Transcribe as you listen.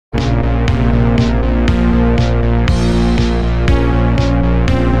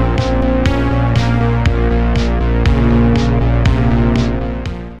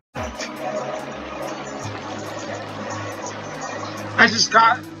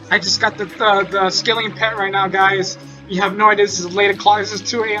just got the skilling pet right now, guys. You have no idea. This is late o'clock. This is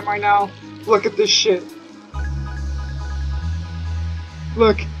 2 a.m. right now. Look at this shit.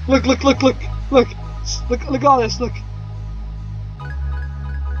 Look at all this. Look.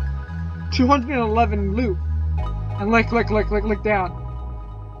 211 loot. And look down.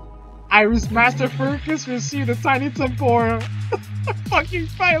 Iris Master Focus received a tiny tempura. Fucking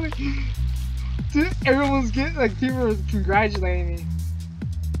finally. Dude, everyone's getting, like, people are congratulating me.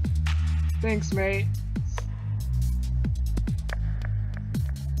 Thanks, mate.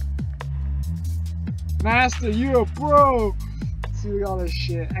 Master, you a bro. See all this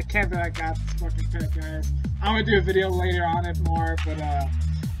shit. I can't believe I got this fucking pet, guys. I'm gonna do a video later on it more, but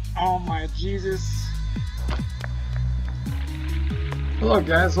oh my Jesus. Hello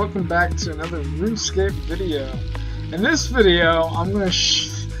guys, welcome back to another RuneScape video. In this video, I'm gonna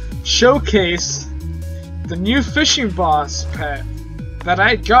showcase the new fishing boss pet that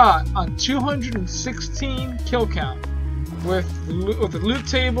I got on 216 kill count with a loot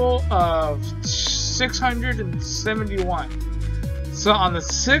table of 671. So on the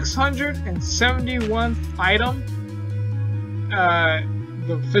 671th item,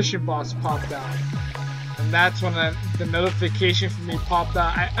 the fishing boss popped out, and that's when the notification for me popped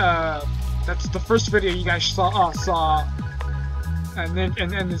out. That's the first video you guys saw, and then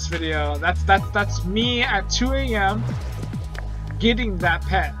in this video, that's me at 2 a.m. getting that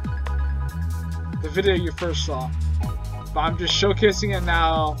pet. The video you first saw, but I'm just showcasing it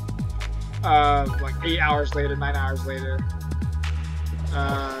now, like 8 hours later, 9 hours later,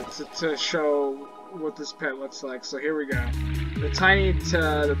 to show what this pet looks like. So here we go. The tiny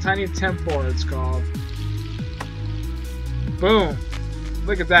Tempoross, it's called. Boom!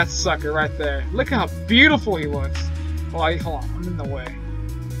 Look at that sucker right there. Look how beautiful he looks. Oh, hold on, I'm in the way.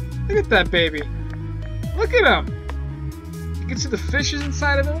 Look at that baby. Look at him. You can see the fishes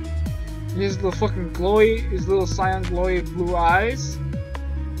inside of him. His little fucking glowy, his little cyan glowy blue eyes.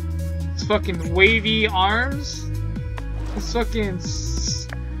 His fucking wavy arms. His fucking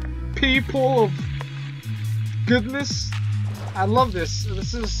people of goodness. I love this.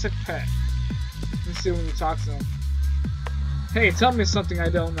 This is a sick pet. Let's see when you talk to him. Hey, tell me something I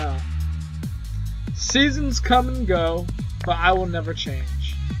don't know. Seasons come and go, but I will never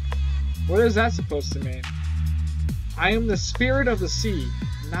change. What is that supposed to mean? I am the spirit of the sea,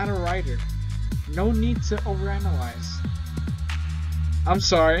 not a writer. No need to overanalyze. I'm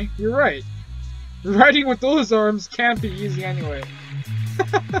sorry, you're right. Writing with those arms can't be easy anyway.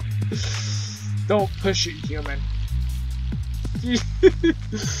 Don't push it, human. Okay,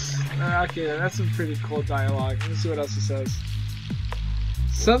 that's some pretty cool dialogue. Let me see what else he says.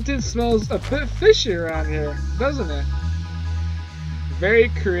 Something smells a bit fishy around here, doesn't it? Very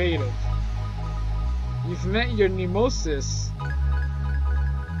creative. You've met your nemesis.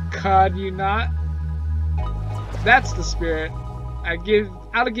 Could you not? That's the spirit. I'll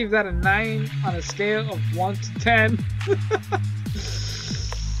give that a 9 on a scale of 1 to 10.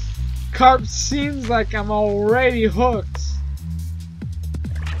 Carp seems like I'm already hooked.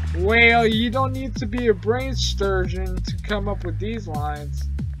 Well, you don't need to be a brain surgeon to come up with these lines.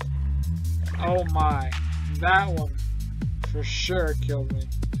 Oh my, that one for sure killed me.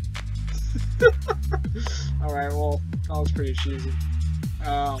 Alright, well, that was pretty cheesy.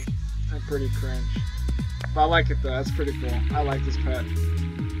 And pretty cringe. But I like it though, that's pretty cool. I like this pet.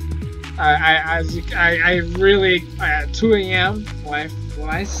 I really, at 2 a.m. when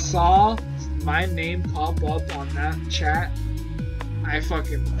I saw my name pop up on that chat, I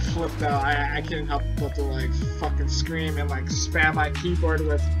fucking flipped out. I couldn't help but to like fucking scream and like spam my keyboard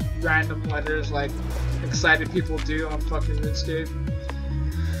with random letters like excited people do on fucking RuneScape.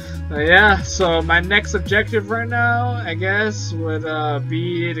 Yeah, so my next objective right now, I guess, would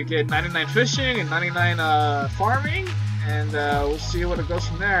be to get 99 fishing and 99 farming, and we'll see what it goes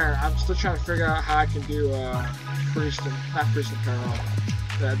from there. I'm still trying to figure out how I can do priest and peril.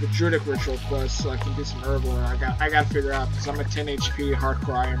 The druidic ritual quest, so I can do some herbal. I gotta figure out, because I'm a 10 HP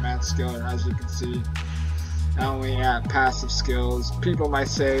hardcore Iron Man skiller, as you can see. I only have passive skills. People might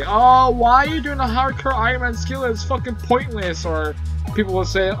say, oh, why are you doing a hardcore Iron Man skiller? It's fucking pointless. Or people will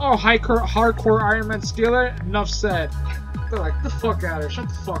say, oh, hardcore Iron Man skiller. Enough said. They're like, get the fuck out of here. Shut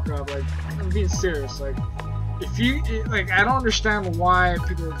the fuck up. Like, I'm being serious. Like, if you like, I don't understand why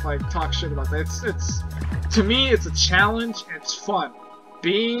people like talk shit about that. It's to me, it's a challenge. And it's fun.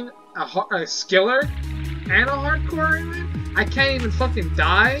 Being a skiller and a hardcore Iron Man, I can't even fucking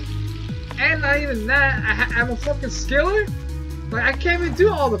die. And not even that, I'm a fucking skiller? Like, I can't even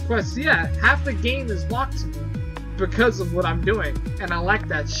do all the quests. Yeah, half the game is locked to me because of what I'm doing. And I like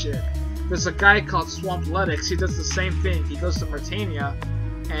that shit. there's a guy called Swampletics. He does the same thing. He goes to Mauritania,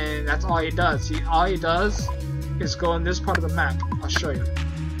 and that's all he does. All he does is go in this part of the map. I'll show you.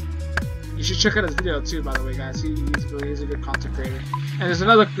 You should check out his video too, by the way, guys. He's a good content creator. And there's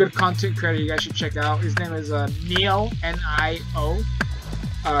another good content creator you guys should check out. His name is Nio, N-I-O.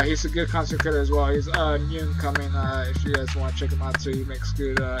 He's a good content creator as well. He's new and coming. If you guys want to check him out too, he makes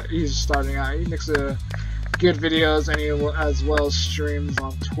good. He's starting out. He makes good videos, and he as well streams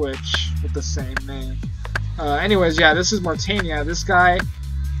on Twitch with the same name. Anyways, yeah, this is Mauritania. This guy,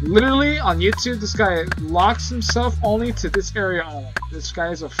 literally on YouTube, this guy locks himself only to this area only. This guy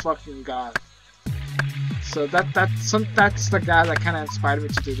is a fucking god. So that's the guy that kind of inspired me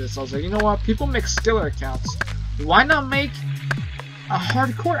to do this. I was like, you know what? People make skiller accounts. Why not make a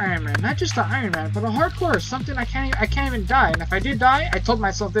hardcore Iron Man? Not just an Iron Man, but a hardcore, something I can't even die. And if I do die, I told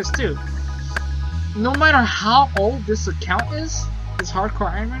myself this too. No matter how old this account is, this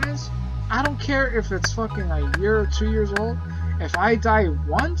hardcore Iron Man is, I don't care if it's fucking a year or 2 years old. If I die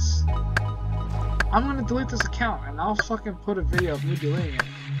once, I'm gonna delete this account and I'll fucking put a video of me deleting it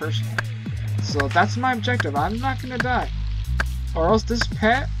personally. So that's my objective. I'm not gonna die, or else this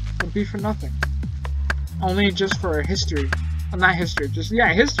pet would be for nothing. Only just for history. Not history, just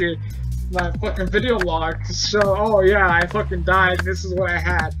history. My fucking video log to show, oh yeah, I fucking died and this is what I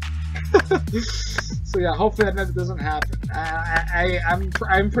had. So yeah, hopefully that doesn't happen.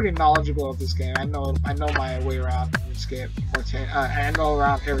 I'm pretty knowledgeable of this game. I know my way around RuneScape. I know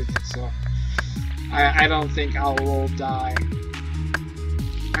around everything, so I don't think I will die.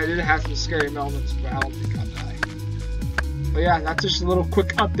 I did have some scary moments, but I don't think I'll die. But yeah, that's just a little quick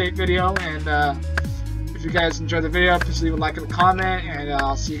update video, and if you guys enjoyed the video, please leave a like and a comment, and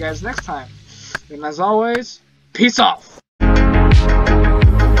I'll see you guys next time. And as always, peace off!